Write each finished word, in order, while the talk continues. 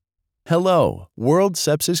Hello, World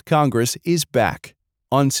Sepsis Congress is back.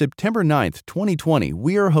 On September 9th, 2020,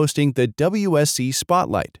 we are hosting the WSC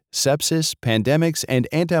Spotlight, Sepsis, Pandemics, and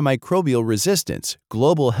Antimicrobial Resistance,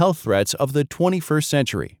 Global Health Threats of the 21st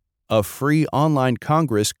Century, a free online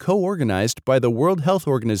congress co-organized by the World Health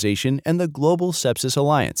Organization and the Global Sepsis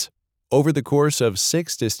Alliance. Over the course of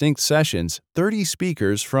 6 distinct sessions, 30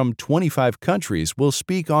 speakers from 25 countries will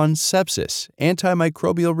speak on sepsis,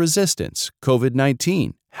 antimicrobial resistance,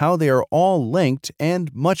 COVID-19, how they are all linked,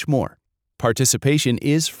 and much more. Participation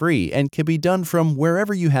is free and can be done from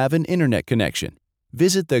wherever you have an internet connection.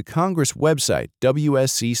 Visit the Congress website,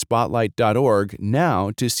 wscspotlight.org,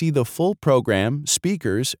 now to see the full program,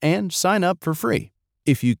 speakers, and sign up for free.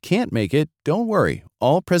 If you can't make it, don't worry.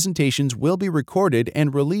 All presentations will be recorded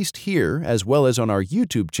and released here as well as on our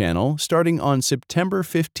YouTube channel starting on September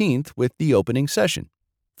 15th with the opening session.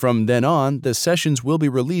 From then on, the sessions will be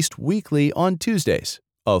released weekly on Tuesdays.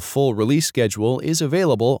 A full release schedule is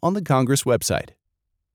available on the Congress website.